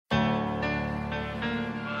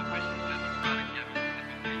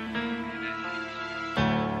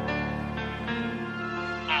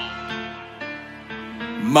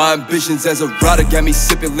My ambitions as a rider got me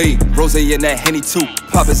sipping lean. Rose and that Henny too.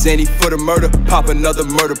 Pop a Zanny for the murder, pop another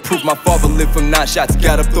murder proof. My father lived from 9 shots,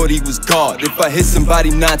 got up, thought he was God. If I hit somebody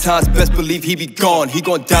 9 times, best believe he be gone. He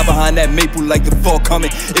gon' die behind that maple like the fall coming.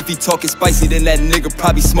 If he talking spicy, then that nigga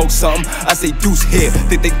probably smoke something. I say deuce here,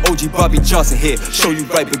 they think OG Bobby Johnson here. Show you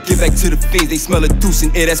right, but give back to the fiends, they smell a deuce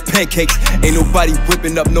in air, that's pancakes. Ain't nobody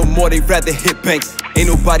whipping up no more, they rather hit banks. Ain't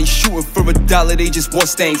nobody shooting for $1, they just want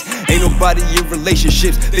stains. Ain't nobody in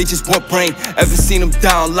relationships, they just want brain. Ever seen him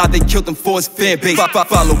down live, they killed him for his fan base.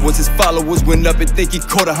 His followers went up and think he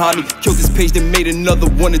caught a homie. Killed his page, then made another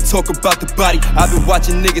one to talk about the body. I've been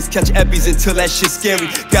watching niggas catch eppies until that shit's scary.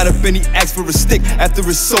 Got up and he asked for a stick after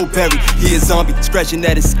his soul buried. He a zombie, scratching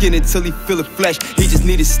at his skin until he feel it flesh. He just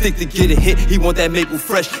need a stick to get a hit, he want that maple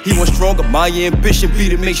fresh. He want stronger, my ambition be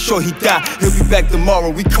to make sure he die. He'll be back tomorrow,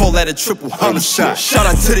 we call that a triple homicide. Shout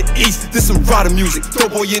out to the east, this some Ryder music.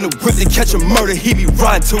 Doughboy in the whip, they catch a murder, he be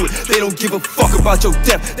riding to it. They don't give a fuck about your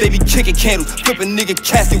death, they be kicking candles. Flipping nigga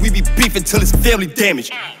casket, we be beefing till it's family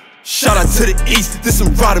damage. Shout out to the east, this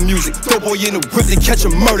some Ryder music. Doughboy in the whip, they catch a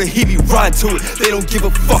murder, he be riding to it. They don't give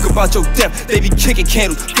a fuck about your death, they be kicking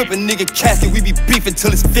candles. Flipping nigga casket, we be beefing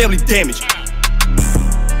till it's family damage.